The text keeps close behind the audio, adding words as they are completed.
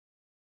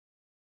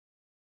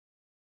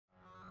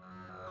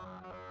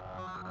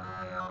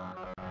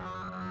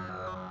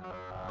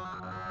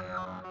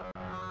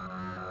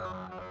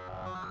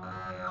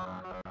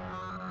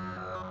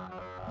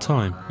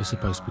Time is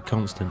supposed to be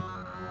constant,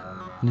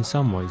 and in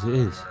some ways it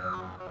is.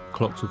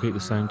 Clocks will keep the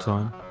same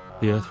time,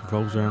 the earth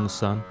revolves around the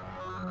sun,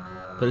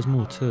 but there's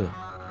more to it.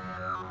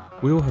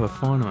 We all have a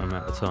finite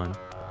amount of time,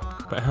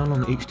 but how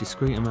long each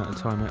discrete amount of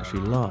time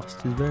actually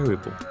lasts is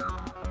variable.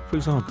 For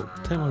example,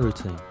 take my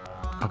routine.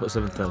 Up at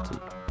 7:30,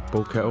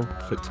 boil kettle,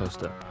 flick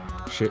toaster,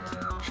 shit,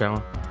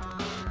 shower,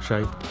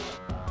 shave,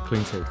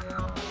 clean teeth,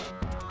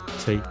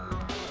 tea,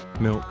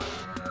 milk,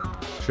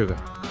 sugar,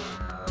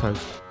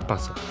 toast,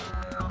 butter.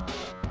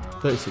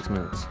 36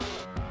 minutes.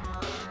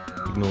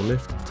 Ignore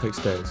lift, take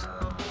stairs.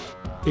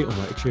 Eat on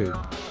way to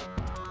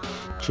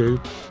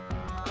tube,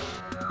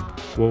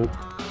 walk,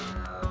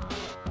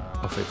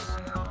 office.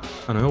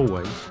 And I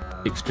always,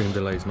 extreme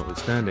delays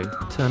notwithstanding,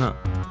 turn up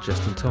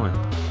just in time.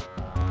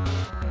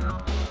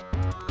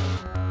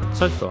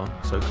 So far,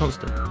 so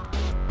constant.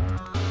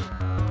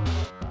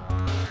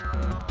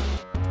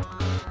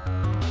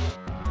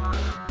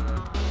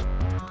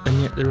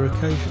 And yet there are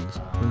occasions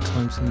when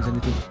time seems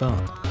anything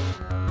but.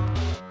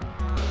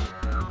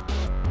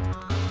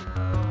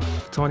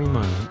 Tiny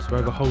moments where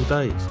over whole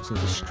days it seems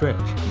to stretch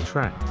and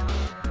contract.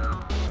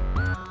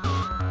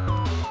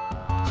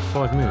 So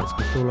 5 minutes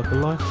can feel like a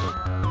lifetime.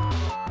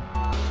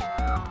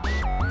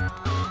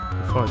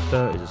 And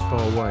 5:30 is as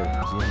far away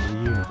as the end of the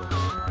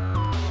universe.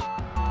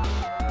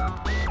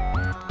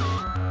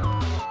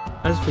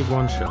 As Fig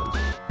 1 shows,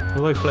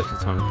 although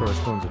Flexi-time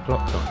corresponds to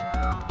clock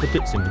time, the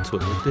bits in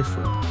between are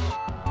different.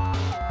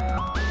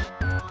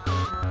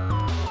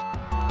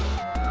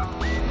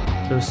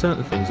 There are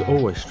certain things that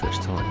always stretch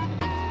time,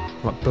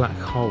 like black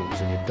holes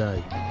in your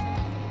day.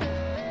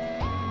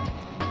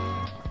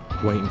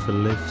 Waiting for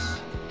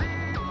lifts.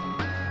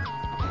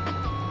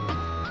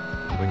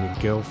 When your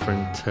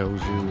girlfriend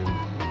tells you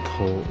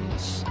important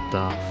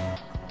stuff.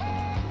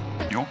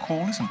 Your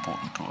call is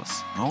important to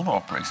us, but all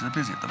operators are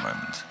busy at the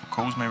moment.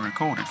 Calls may be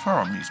recorded for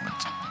our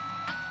amusement.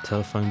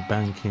 Telephone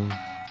banking.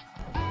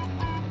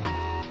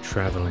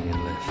 Travelling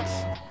in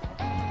lifts.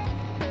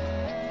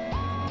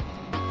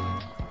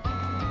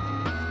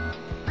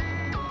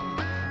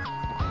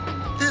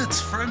 It's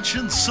French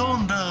and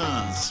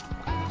Saunders!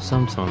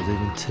 Sometimes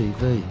even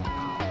TV.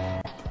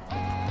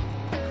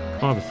 I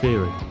have a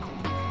theory.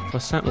 If I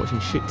sat watching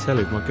shit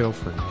telly with my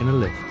girlfriend in a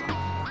lift,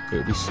 it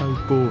would be so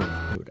boring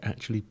it would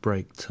actually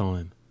break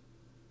time.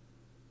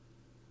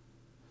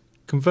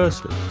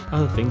 Conversely,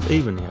 other things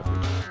even the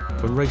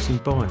average, by racing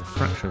by a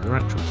fraction of their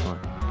actual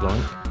time,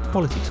 like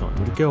quality time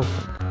with a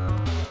girlfriend.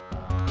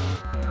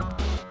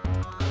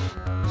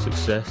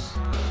 Success.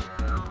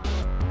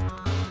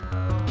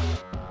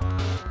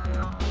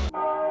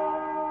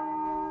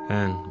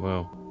 And,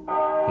 well,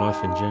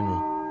 life in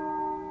general.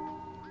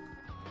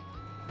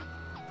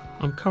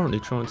 I'm currently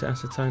trying to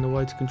ascertain a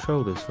way to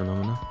control this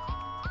phenomena.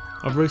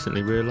 I've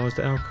recently realised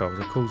that alcohol has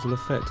a causal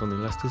effect on the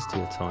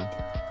elasticity of time,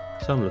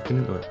 so I'm looking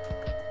into it.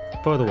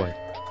 By the way,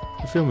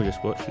 the film we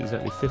just watched is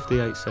exactly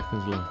 58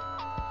 seconds long.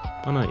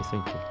 I know what you're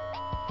thinking.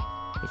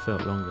 It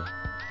felt longer.